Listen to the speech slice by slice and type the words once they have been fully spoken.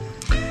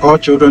All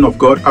children of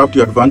God have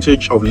the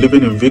advantage of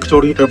living in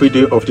victory every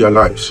day of their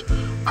lives.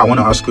 I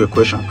want to ask you a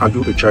question. Are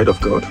you a child of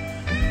God?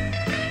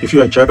 If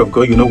you are a child of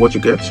God, you know what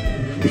you get.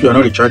 If you are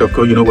not a child of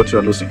God, you know what you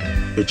are losing.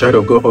 A child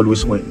of God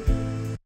always wins.